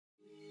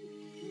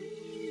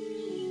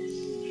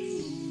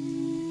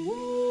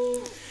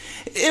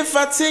If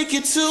I take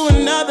you to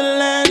another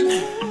land,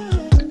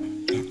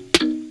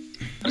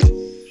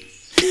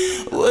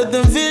 would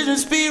the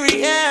visions be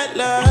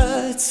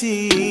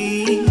reality?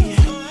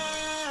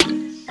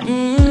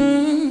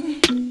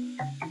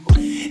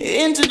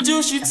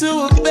 Introduce you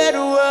to a better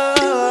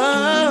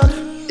world.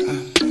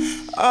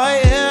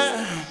 Oh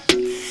yeah,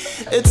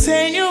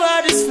 attain your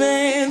wildest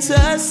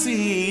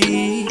fantasies.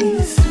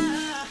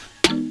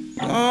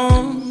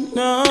 Oh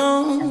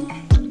no.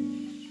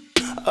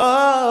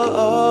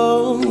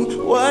 Oh,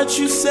 what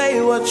you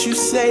say,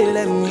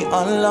 let me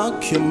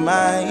unlock your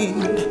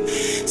mind.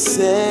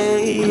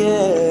 Say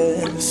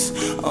yes,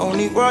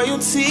 only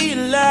royalty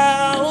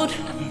allowed.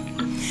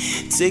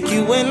 Take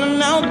you in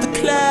and out the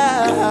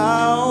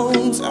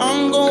clouds.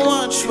 I'm gonna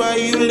watch while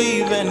you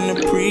leave and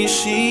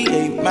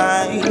appreciate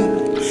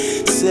mine.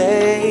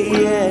 Say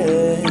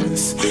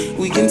yes,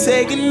 we can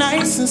take it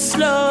nice and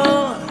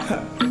slow.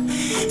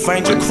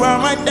 Find your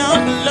crown right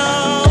down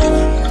below.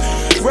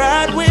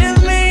 Ride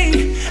with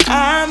me,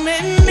 I'm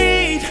in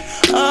need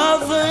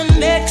of an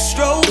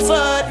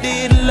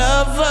extroverted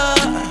lover.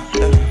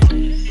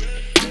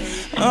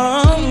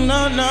 Oh,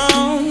 no, no.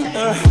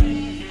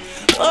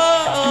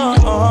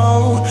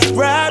 Oh,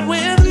 ride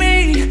with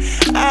me,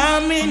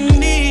 I'm in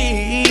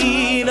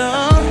need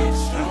of,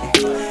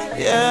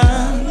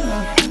 yeah.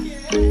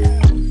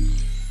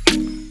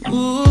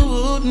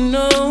 Ooh,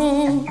 no.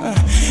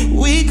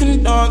 We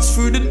can dance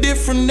through the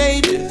different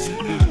ages.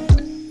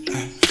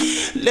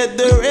 Let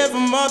the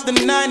rhythm of the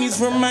 90s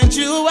remind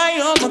you why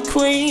you're my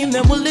queen.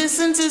 Then we'll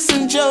listen to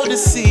some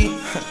Jodeci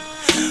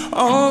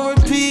on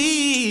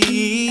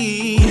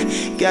repeat.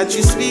 Got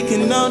you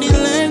speaking all these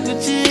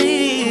languages.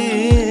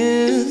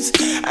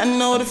 I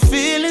know the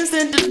feelings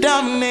that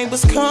dominate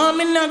what's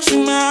coming out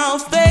your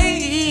mouth,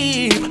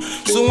 babe.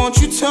 So won't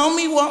you tell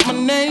me what my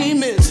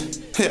name is?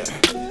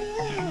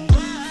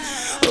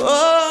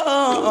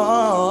 Oh,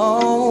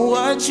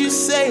 what you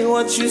say,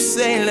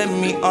 let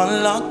me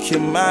unlock your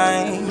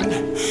mind.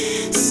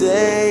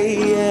 Say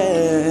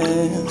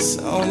yes,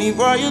 only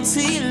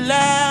royalty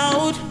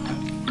allowed.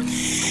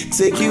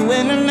 Take you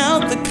in and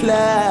out the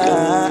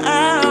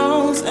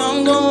clouds.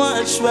 I'm gonna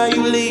watch while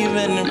you leave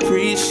and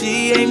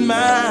appreciate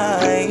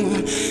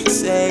mine.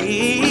 Say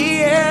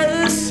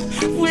yes,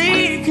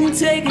 we can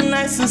take it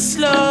nice and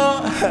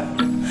slow.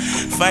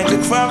 Find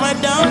your crown right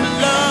down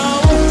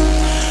below.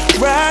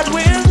 Ride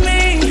with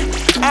me,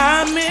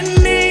 I'm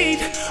in need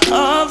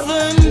of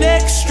an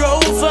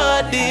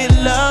extroverted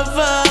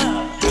lover.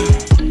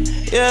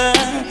 Yeah,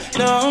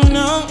 no,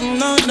 no,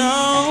 no,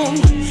 no.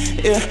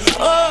 Yeah,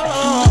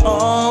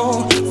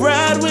 oh,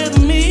 ride with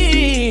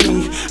me,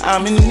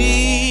 I'm in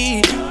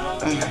need.